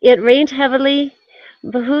 Okay, it rained heavily.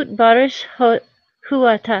 बहुत बारिश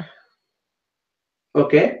हुआ था.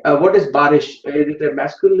 Okay. What is barish? Is it a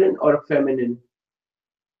masculine or a feminine?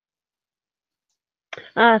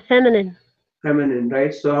 Feminine. Feminine,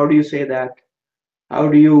 right? So how do you say that? How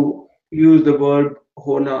do you use the verb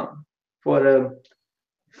hona for a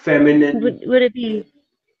feminine? Would it be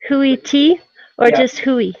hui ti or Yeah, just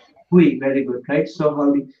hui? hui. Very good, right? So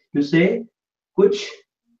how do you say kuch?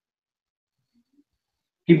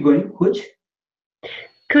 Keep going. Kuch.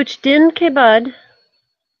 कुछ दिन के बाद.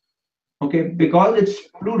 Okay, because it's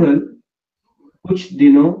plural. Kuch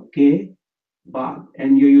dino ke baad,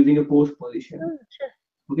 and you're using a post position.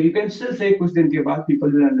 Okay, you can still say kuch din ke baad. People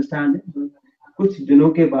will understand it. But kuch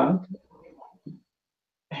dino ke baad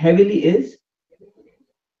heavily is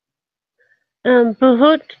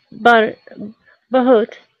बहुत बार बहुत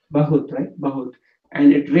bahut, right? Bahut,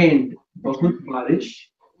 and it rained. अच्छा. Bahut barish,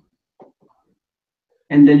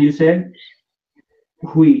 and then you said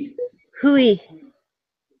hui. Hui.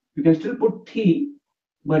 You can still put thi,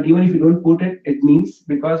 but even if you don't put it, it means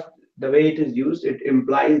because the way it is used, it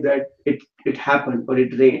implies that it happened or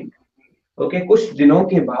it rained. Okay, कुछ दिनों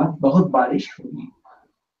के बाद बहुत बारिश हुई.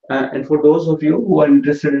 And for those of you who are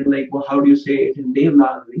interested in like well, how do you say it in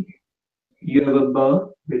Devanagari, you have a b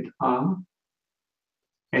with a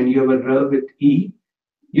and you have a r with e.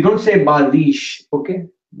 You don't say barish, okay?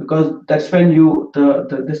 Because that's when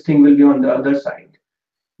the this thing will be on the other side.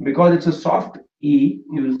 Because it's a soft e,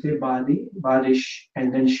 you will say bari, barish,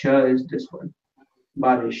 and then sh is this one,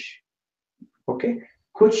 barish. Okay?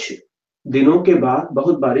 कुछ दिनों के बाद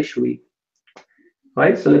बहुत बारिश हुई.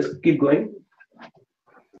 Right? So let's keep going.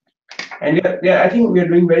 And yeah, I think we are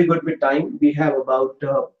doing very good with time. We have about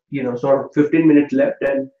sort of 15 minutes left,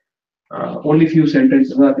 and only few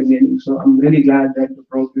sentences are remaining. So I'm really glad that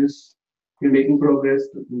we're making progress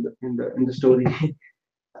in the story.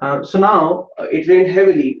 So now it rained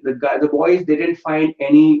heavily. The boys, they didn't find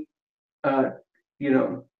any uh, you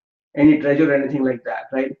know any treasure or anything like that,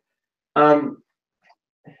 right? Um,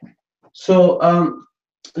 so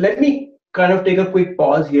let me kind of take a quick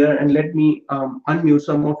pause here and let me unmute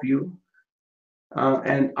some of you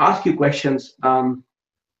and ask you questions.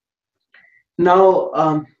 Now,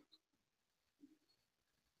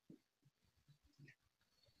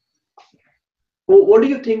 what do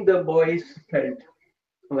you think the boys felt?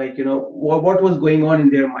 Like, what was going on in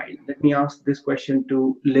their mind? Let me ask this question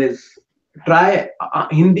to Liz. Try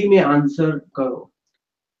Hindi में answer करो.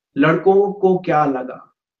 लड़कों को क्या लगा?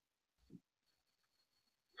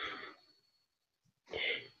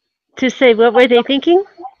 To say what were they thinking?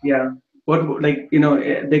 Yeah. What, like,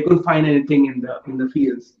 they couldn't find anything in the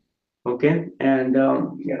fields. Okay. And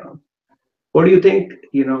what do you think?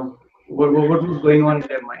 What was going on in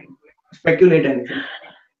their mind? Speculate anything.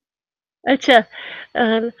 अच्छा.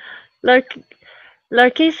 लड़की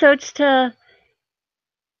लड़की सोचता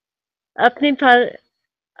अपने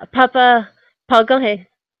पापा पागल है.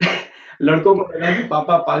 लड़कों को लगा कि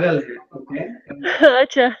पापा पागल है. Okay.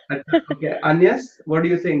 अच्छा. Okay. Anyas, what do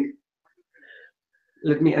you think?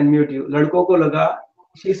 Let me unmute you. लड़कों को लगा.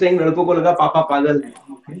 She's saying लड़कों को लगा पापा पागल है.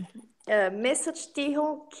 Okay. मैं सोचती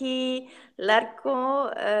हूँ कि लड़कों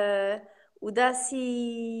उदासी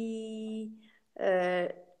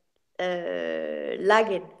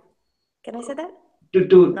lagging. Can I say that?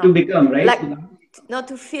 To become, right? Like, not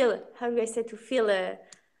to feel. How do I say to feel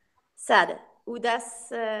sad?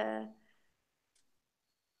 Udas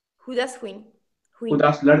win.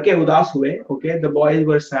 उदास लड़के उदास हुए. Okay. The boys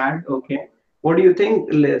were sad. Okay. What do you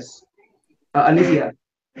think, Liz? Alicia.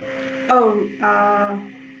 Oh, uh,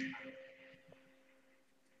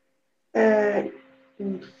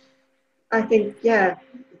 I think, yeah.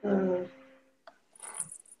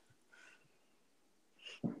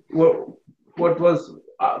 What was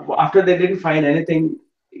after they didn't find anything,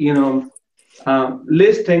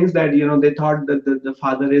 Liz thinks that they thought that the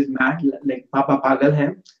father is mad, like Papa pagal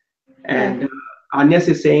hai, and Anyas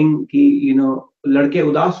is saying ki ladke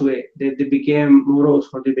udas hue, they became morose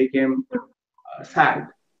or they became sad.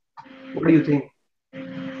 What do you think?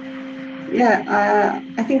 Yeah,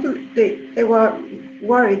 I think they were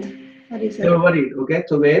worried. How do you say? They were worried. Okay,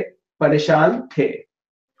 so वे परेशान थे.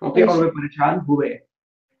 Okay, और वे परेशान हुए.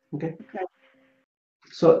 Okay.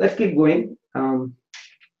 So let's keep going.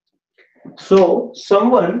 So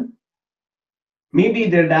someone, maybe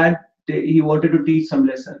their dad, he wanted to teach some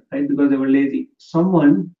lesson, right? Because they were lazy.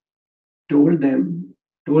 Someone told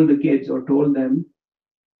the kids or told them,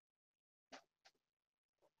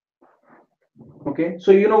 okay,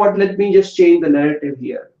 so you know what? Let me just change the narrative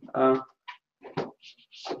here.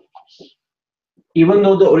 Even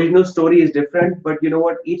though the original story is different, but you know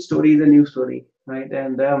what? Each story is a new story, right?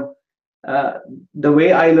 And uh, the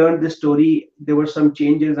way I learned this story, there were some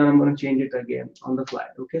changes, and I'm going to change it again on the fly.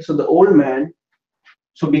 Okay, so the old man,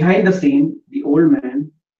 so behind the scene, the old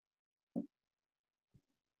man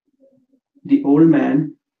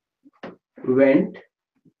went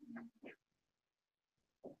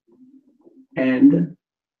and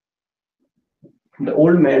the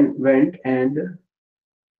old man went and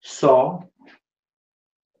saw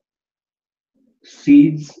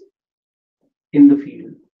seeds in the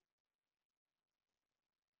field.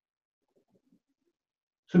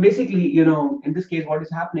 So basically, in this case, what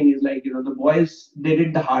is happening is like, the boys, they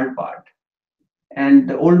did the hard part, and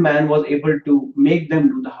the old man was able to make them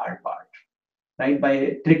do the hard part, right?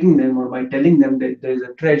 By tricking them or by telling them that there is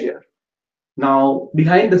a treasure. Now,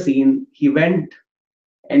 behind the scene, he went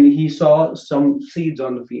and he saw some seeds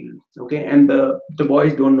on the field, okay, and the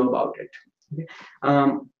boys don't know about it. Okay?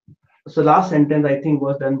 So last sentence I think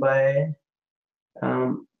was done by.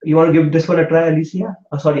 You want to give this one a try, Alicia?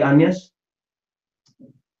 Sorry, Agnes,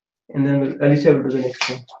 and then Alicia will do the next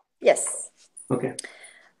one. Yes. Okay.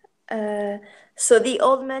 So the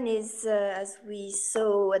old man is, as we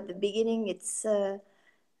saw at the beginning, it's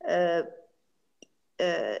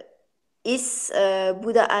is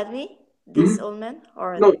Buddha Admi, this old man,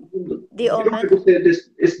 or No, the you old don't man? have to say this.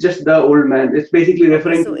 It's just the old man. It's basically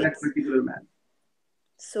referring so to that it's particular man.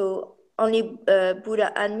 so only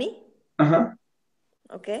Buddha Admi. Uh-huh.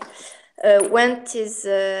 Okay. Went is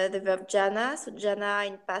the verb jana. So jana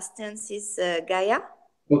in past tense is gaya.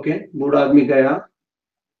 Okay. Buddha Admi Gaya.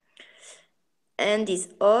 And is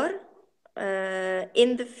or.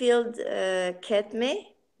 In the field ketme.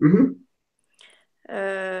 Mm-hmm.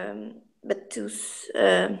 But to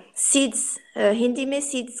seeds, Hindi में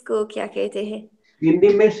seeds को क्या कहते हैं? हिंदी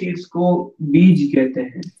में seeds को बीज कहते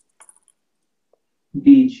हैं.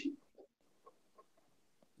 Beach.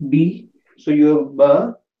 B. So you have B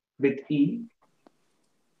with E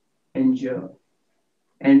and J.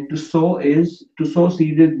 And to sow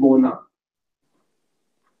seed is bona.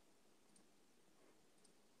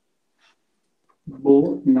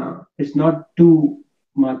 Bona. It's not two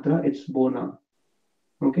matra, it's bona.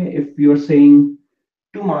 Okay. If you're saying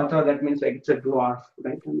two matra, that means like it's a dwarf,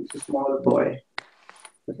 right? And it's a small boy.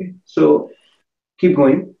 Okay. So keep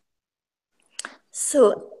going.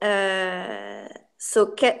 So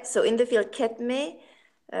so in the field ketme,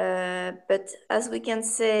 but as we can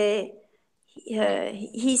say,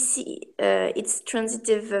 he see it's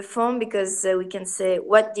transitive form because we can say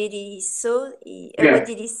what did he saw? What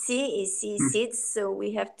did he see? He see seeds. So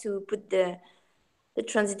we have to put the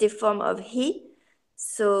transitive form of he.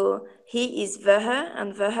 So he is verha,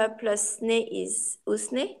 and verha plus sne is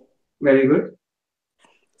usne. Very good.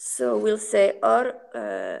 So we'll say or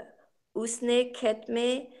usne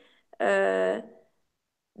ketme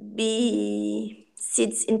be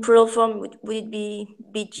seeds in plural form. Would it be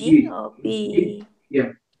bg or be?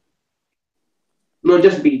 Yeah. No,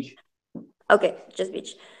 just beach. Okay, just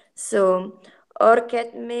beach. So or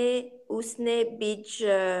ketme usne beach.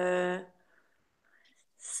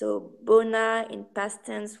 So bona in past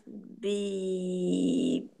tense would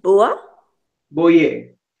be boa.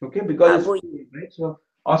 Boye. Okay, because Boye. it's right. So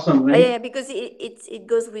awesome, right? Yeah, because it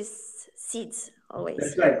goes with seeds always.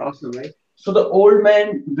 That's right. Awesome, right? So the old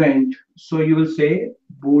man went. So you will say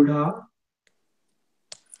Budha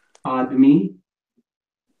Admi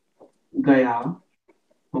Gaya.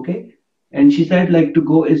 Okay. And she said like to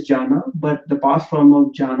go is jana, but the past form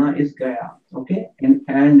of jana is gaya. Okay.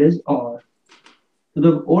 And is or. So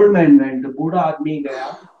the old man went. The Buddha Admi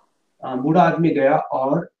Gaya. Buddha Admi Gaya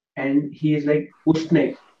or, and he is like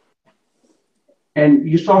usne. And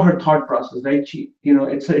you saw her thought process, right? She,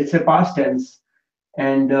 it's a past tense,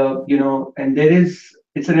 and and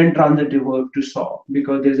it's an intransitive verb to saw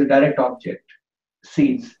because there's a direct object,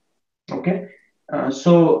 seeds. Okay,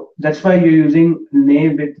 so that's why you're using ne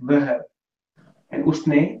with vah, and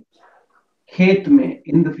usne खेत में,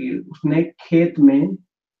 in the field, उसने खेत में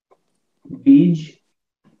बीज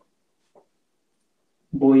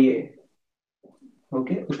बोए.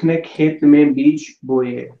 Okay, उसने खेत में बीज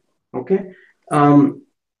बोए. Okay.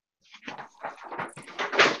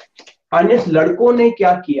 अन्य लड़कों ने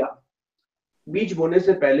क्या किया? बीज बोने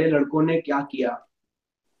से पहले लड़कों ने क्या किया?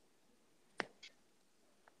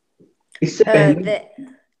 इससे पहले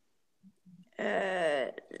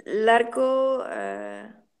लड़को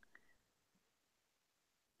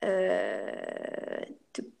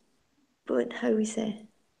to put, how do we say?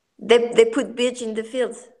 They put beach in the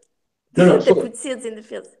fields. No, they put seeds in the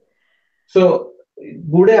fields. So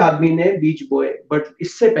बूढ़े आदमी ने बीज बोए, बट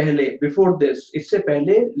इससे पहले, बिफोर दिस, इससे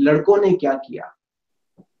पहले लड़कों ने क्या किया?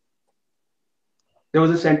 There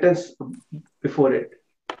was a sentence before it.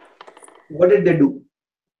 What did they do?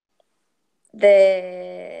 The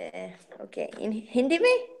okay in Hindi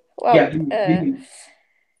में Yeah, wow Hindi.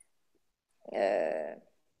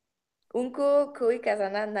 उनको कोई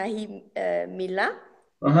खजाना नहीं मिला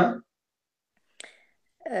Uh-huh.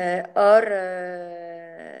 और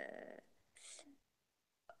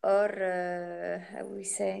how we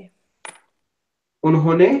say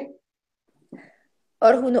उन्होंने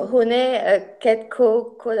और उन्होंने खेत को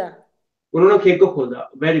खोदा उन्होंने खेत को खोदा.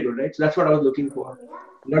 Very good, right? So that's what I was looking for.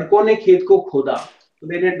 लड़कों ने खेत को खोदा. So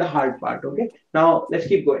they did the hard part. Okay. Now let's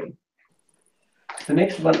keep going. The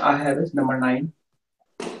next one I have is number 9.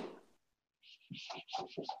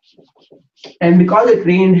 And because it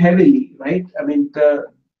rained heavily, right? I mean, the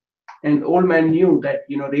old man knew that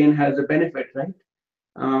rain has a benefit, right?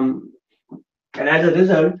 Um, and as a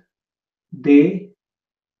result, they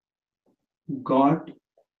got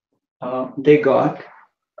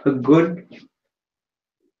a good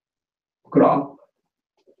crop.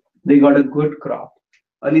 They got a good crop.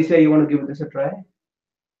 Alicia, you want to give this a try?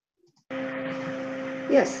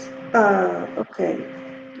 Yes. Okay.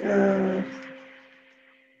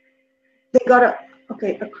 They got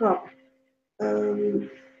a crop.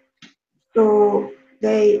 So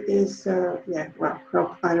they is yeah, well,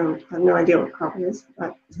 crop. I have no idea what crop is,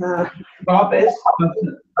 but Crop is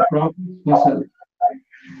fasal. Crop is fasal.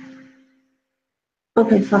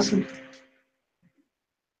 okay, fossil.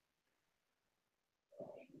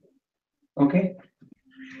 Okay.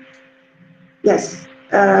 Yes.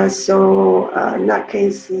 So in that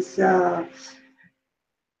case is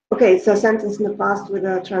okay. It's a sentence in the past with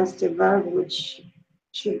a transitive verb, which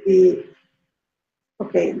should be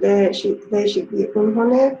okay. They should be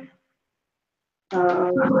unhone,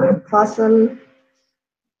 fossil.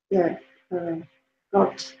 Yeah.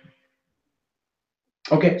 Got.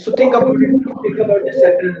 Okay. So think about it. Think about the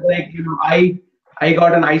sentence like I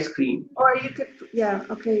got an ice cream. Or you could, yeah,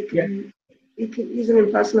 okay, Yeah. you could use an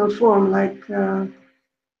impersonal form like,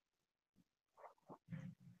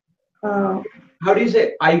 How do you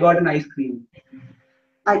say I got an ice cream?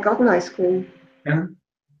 I got an ice cream. Yeah.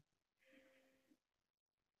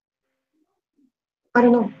 I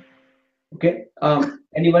don't know. Okay.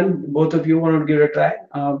 Anyone? Both of you want to give it a try?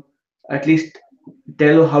 At least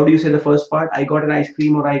tell how do you say the first part? I got an ice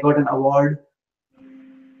cream or I got an award.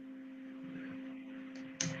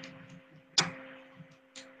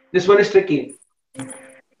 This one is tricky.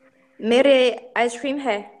 मेरे ice cream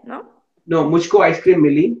है no No, मुझको ice cream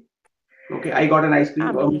milli. Okay, I got an ice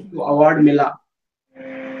cream और मुझको award मिला.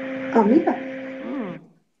 Oh, Mika.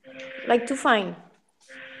 Like to find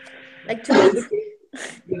like to meet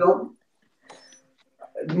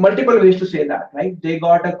Multiple ways to say that, right? They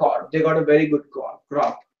got a crop. They got a very good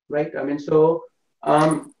crop, right? I mean, so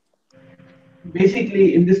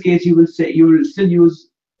basically, in this case, you will still use,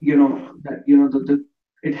 that the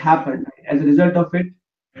it happened. As a result of it,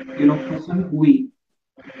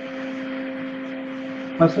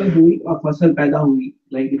 फसल हुई और फसल पैदा हुई.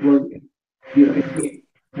 Like it was, it came,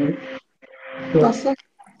 right? So Fossil,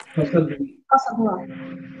 फसल हुई. fossil hua.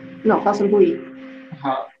 No, fossil hui.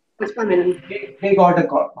 हाँ. That's feminine. They got a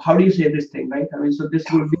crop. How do you say this thing, right? I mean, so this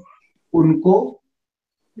would be उनको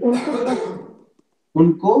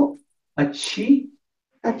उनको अच्छी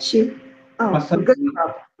Achi. Oh, फसल good हुई.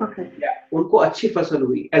 crop. Okay. Yeah, उनको अच्छी फसल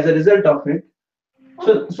हुई. As a result of it,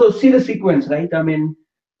 so see the sequence, right? I mean,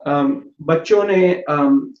 बच्चों ने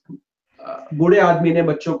बूढ़े आदमी ने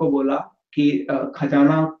बच्चों को बोला कि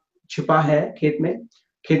खजाना छिपा है खेत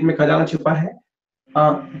में खजाना छिपा है.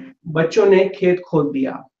 बच्चों ने खेत खोद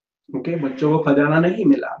दिया. ओके, बच्चों को खजाना नहीं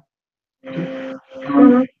मिला.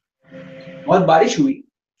 और बारिश हुई.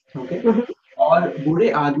 ओके, और बूढ़े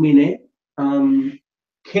आदमी ने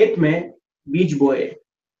खेत में बीज बोए.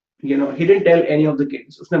 he didn't tell any of the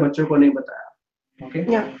kids. उसने बच्चों को नहीं बताया. ओके,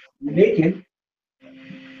 लेकिन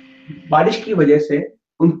बारिश की वजह से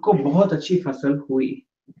उनको बहुत अच्छी फसल हुई.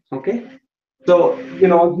 Okay, so he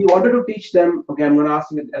wanted to teach them. Okay, I'm going to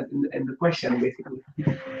ask it in the question basically.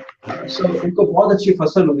 So उनको बहुत अच्छी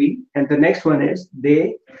फसल हुई. And the next one is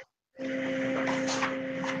they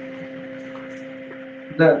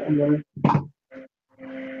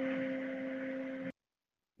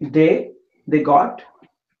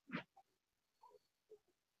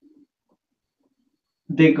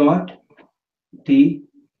got the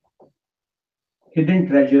hidden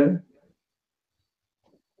treasure.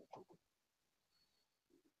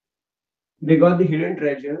 They got the hidden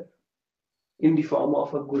treasure in the form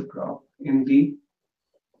of a good crop. In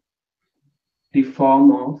the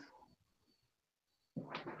form of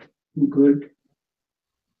good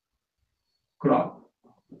crop.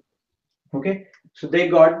 Okay, so they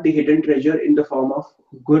got the hidden treasure in the form of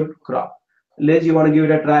good crop. Liz, you want to give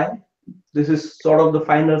it a try? This is sort of the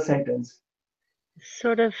final sentence.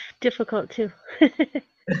 Sort of difficult too.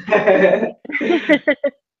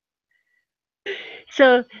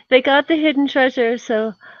 So they got the hidden treasure.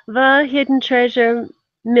 So the hidden treasure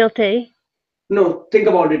milte. No, think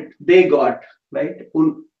about it. They got, right?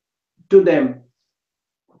 To them.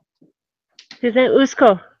 Is that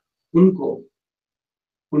usko? Unko.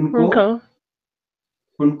 Unko. Unko.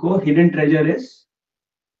 Unko. Hidden treasure is?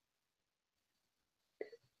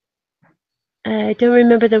 I don't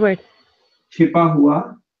remember the word. छिपा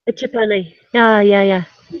हुआ. छिपा नहीं. Yeah.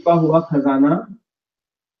 छिपा हुआ खजाना.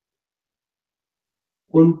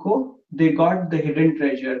 Unko, they got the hidden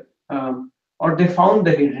treasure. Or they found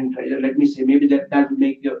the hidden treasure. Let me say, maybe that would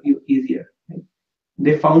make you easier. Right?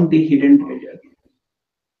 They found the hidden treasure.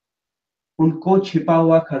 उनको छिपा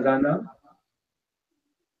हुआ खजाना.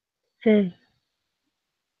 So,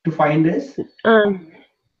 To find is?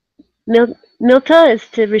 Milta is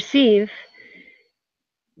to receive.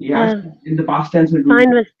 Yes, in the past tense it would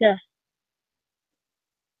Find was the.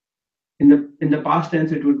 In the past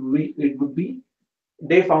tense it would be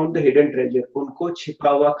they found the hidden treasure. उनको छिपा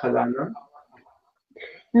हुआ खजाना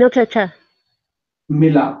Milta ta.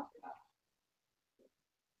 मिला.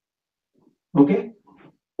 Okay?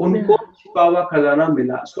 उनको छिपा हुआ खजाना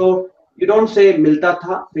मिला. So you don't say मिलता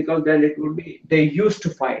था because then it would be they used to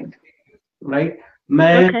find, right?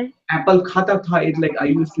 मैं apple खाता था. It's like I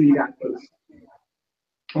used to eat apples.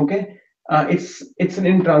 Okay? It's an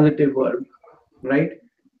intransitive verb, right?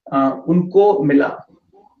 उनको मिला.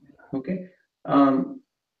 Okay?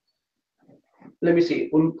 Let me see.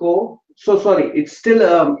 Unko. So sorry. It's still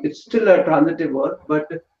a transitive verb, but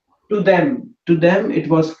to them it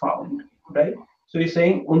was found, right? So he's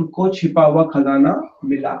saying unko छिपा हुआ खजाना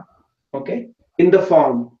मिला. Okay, in the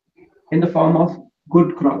form of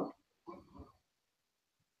good crop.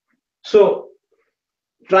 So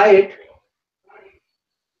try it.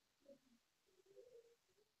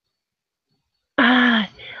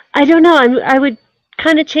 I don't know. I would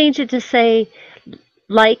kind of change it to say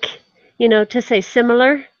like, to say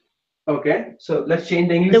similar. Okay, so let's change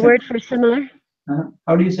the English. The word for similar.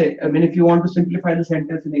 How do you say? I mean, if you want to simplify the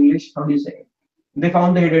sentence in English, how do you say? They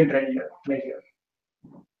found the hidden treasure.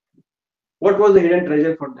 What was the hidden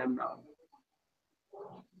treasure for them now?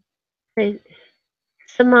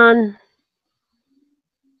 Saman.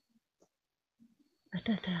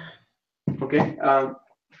 Okay.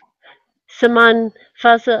 Saman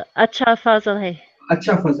fazal, acha fazal hai.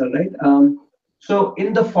 Acha fazal, right? So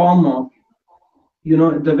in the form of,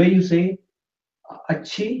 the way you say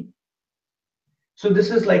achi. So this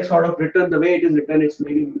is like sort of written, the way it is written, it's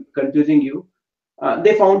maybe confusing you.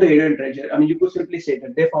 They found the hidden treasure. I mean, you could simply say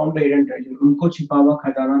that they found the hidden treasure. उनको छिपा हुआ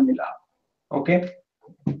खजाना मिला. Okay.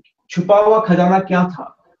 छुपा हुआ खजाना क्या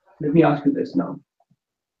था? Let me ask you this now.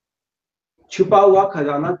 छुपा हुआ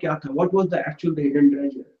खजाना क्या था? What was the actual hidden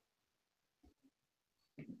treasure?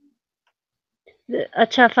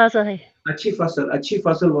 अच्छा फसल है. अच्छी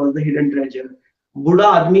फसल was the hidden treasure. बूढ़ा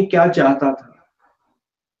आदमी क्या चाहता था?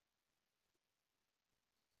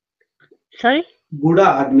 Sorry? बूढ़ा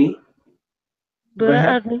आदमी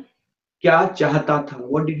क्या चाहता था?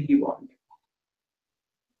 What did he want?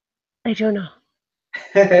 I don't know.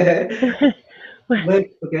 Well,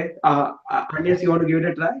 okay. Agnes, you want to give it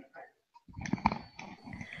a try?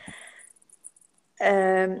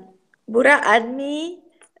 बुरा आदमी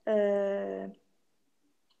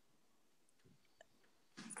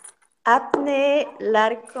अपने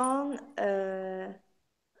लड़कों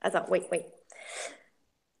attends, wait.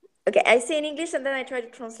 Okay, I say in English and then I try to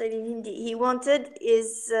translate in Hindi. He wanted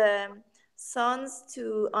his sons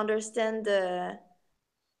to understand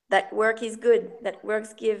that work is good, that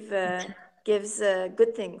works gives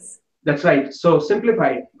good things. That's right. So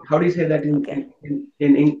simplified. How do you say that in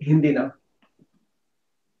Hindi now?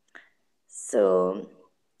 So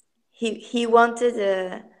he wanted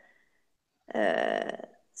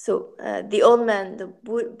the old man, the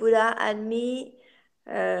Buddha admi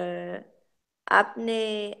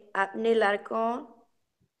apne लड़कों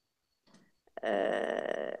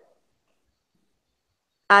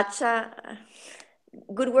acha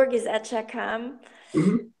good work is acha kam.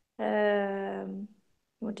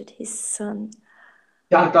 Wanted his son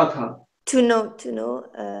to know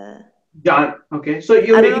okay, so I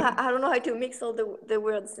don't know how to mix all the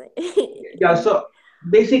words. Yeah, so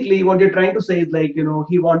basically what you're trying to say is like,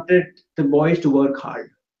 he wanted the boys to work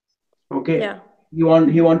hard. Okay. Yeah. He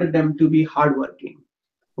wanted them to be hardworking.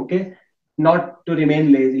 Okay, not to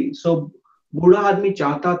remain lazy. So बूढ़ा आदमी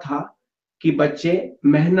चाहता था कि बच्चे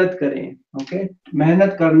मेहनत करें. Okay,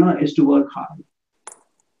 मेहनत करना is to work hard.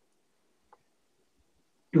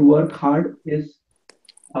 To work hard is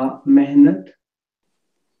mehnat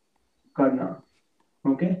karna.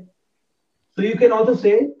 Okay. So you can also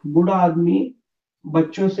say बूढ़ा आदमी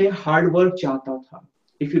बच्चों से hard work चाहता था.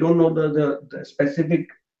 If you don't know the specific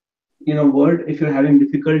word, if you're having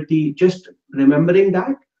difficulty just remembering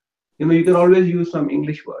that, you can always use some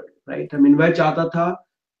English word, right? I mean, वह चाहता था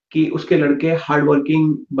कि उसके लड़के हार्ड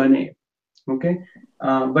वर्किंग बने. ओके.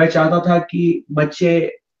 वह चाहता था कि बच्चे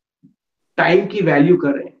टाइम की वैल्यू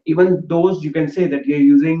करें. Even those you can say that you are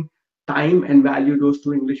using time and value those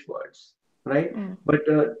two English words, right? But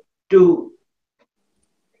to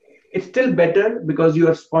it's still better because you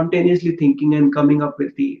are spontaneously thinking and coming up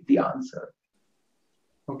with the answer.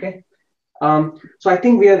 Okay. So I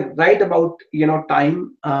think we are right about time,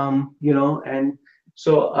 and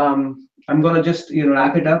so I'm gonna just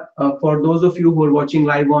wrap it up. For those of you who are watching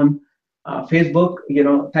live on Facebook,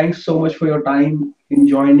 thanks so much for your time in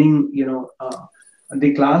joining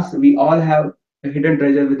the class. We all have a hidden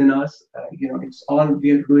treasure within us. It's all we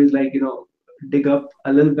have to do is like dig up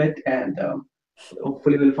a little bit, and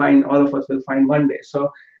hopefully we'll find, all of us will find one day.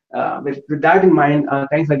 So with that in mind,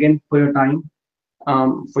 thanks again for your time,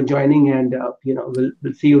 for joining, and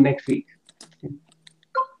we'll see you next week.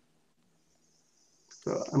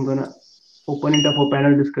 So I'm gonna open it up for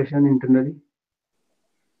panel discussion internally.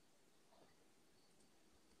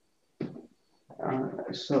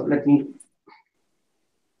 So let me